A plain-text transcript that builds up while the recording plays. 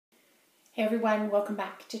Hey everyone, welcome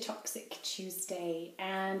back to Toxic Tuesday.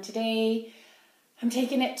 And today I'm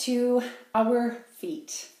taking it to our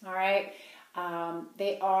feet, all right?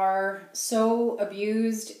 They are so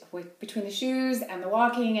abused between the shoes and the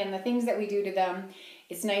walking and the things that we do to them.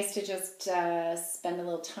 It's nice to just spend a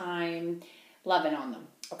little time loving on them,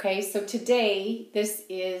 okay? So today, this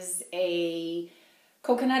is a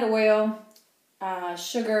coconut oil,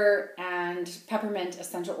 sugar, and peppermint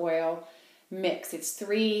essential oil mix. It's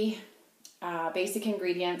three basic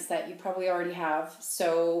ingredients that you probably already have.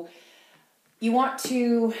 So you want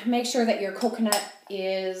to make sure that your coconut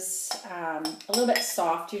is a little bit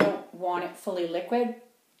soft. You don't want it fully liquid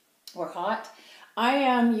or hot. I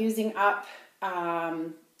am using up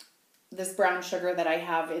this brown sugar that I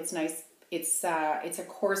have. It's nice. It's a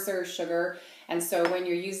coarser sugar, and so when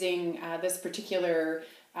you're using this particular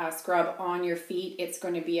scrub on your feet, it's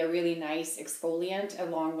going to be a really nice exfoliant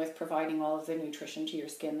along with providing all of the nutrition to your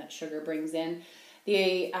skin that sugar brings in.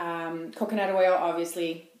 The coconut oil,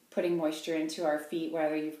 obviously putting moisture into our feet,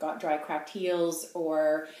 whether you've got dry cracked heels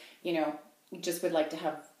or, you know, just would like to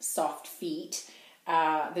have soft feet.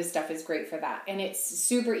 This stuff is great for that. And it's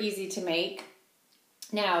super easy to make.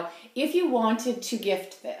 Now, if you wanted to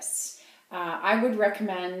gift this, I would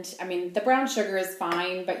recommend, I mean, the brown sugar is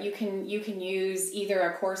fine, but you can use either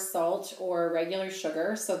a coarse salt or regular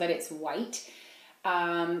sugar so that it's white.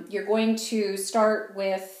 You're going to start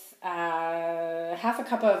with half a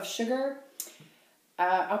cup of sugar.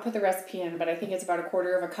 I'll put the recipe in, but I think it's about a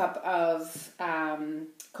quarter of a cup of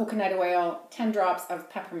coconut oil, 10 drops of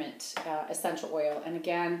peppermint essential oil. And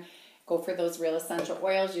again, go for those real essential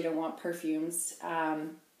oils. You don't want perfumes.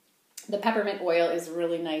 The peppermint oil is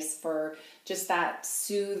really nice for just that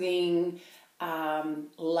soothing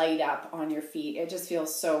light up on your feet. It just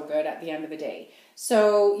feels so good at the end of the day.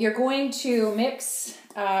 So you're going to mix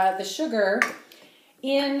the sugar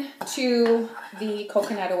into the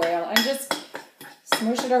coconut oil and just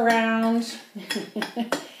smush it around.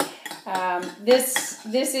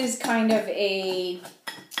 This is kind of a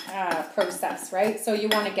process, right? So you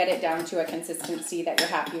want to get it down to a consistency that you're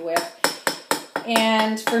happy with.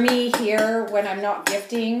 And for me here, when I'm not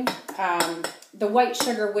gifting, the white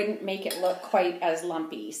sugar wouldn't make it look quite as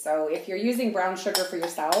lumpy. So if you're using brown sugar for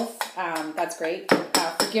yourself, that's great.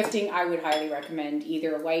 For gifting, I would highly recommend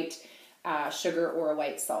either a white sugar or a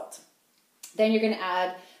white salt. Then you're going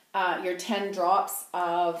to add your 10 drops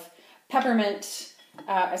of peppermint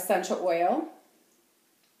essential oil.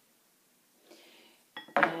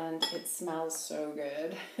 And it smells so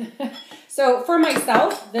good. So for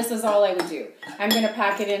myself, this is all I would do. I'm going to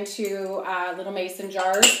pack it into little mason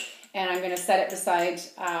jars, and I'm going to set it beside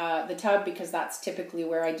the tub because that's typically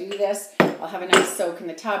where I do this. I'll have a nice soak in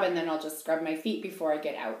the tub, and then I'll just scrub my feet before I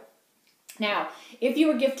get out. Now, if you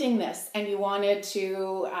were gifting this and you wanted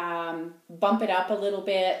to bump it up a little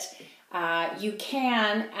bit, you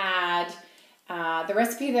can add... the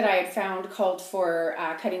recipe that I had found called for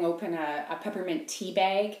cutting open a peppermint tea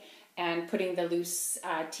bag and putting the loose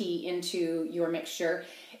tea into your mixture.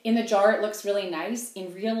 In the jar, it looks really nice.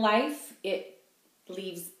 In real life, it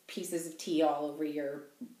leaves pieces of tea all over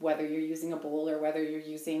whether you're using a bowl or whether you're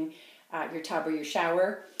using your tub or your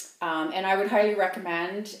shower. And I would highly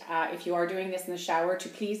recommend, if you are doing this in the shower, to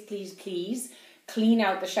please clean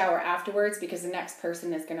out the shower afterwards, because the next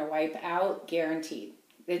person is going to wipe out, guaranteed.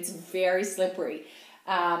 It's very slippery.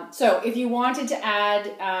 So if you wanted to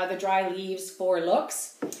add the dry leaves for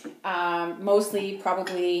looks, mostly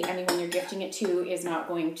probably anyone you're gifting it to is not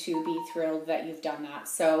going to be thrilled that you've done that.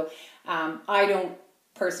 So I don't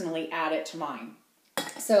personally add it to mine.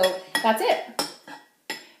 So that's it.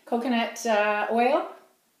 Coconut oil,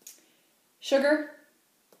 sugar,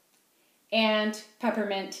 and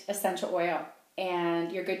peppermint essential oil.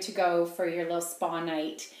 And you're good to go for your little spa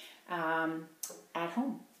night at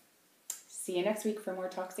home. See you next week for more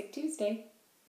Toxic Tuesday.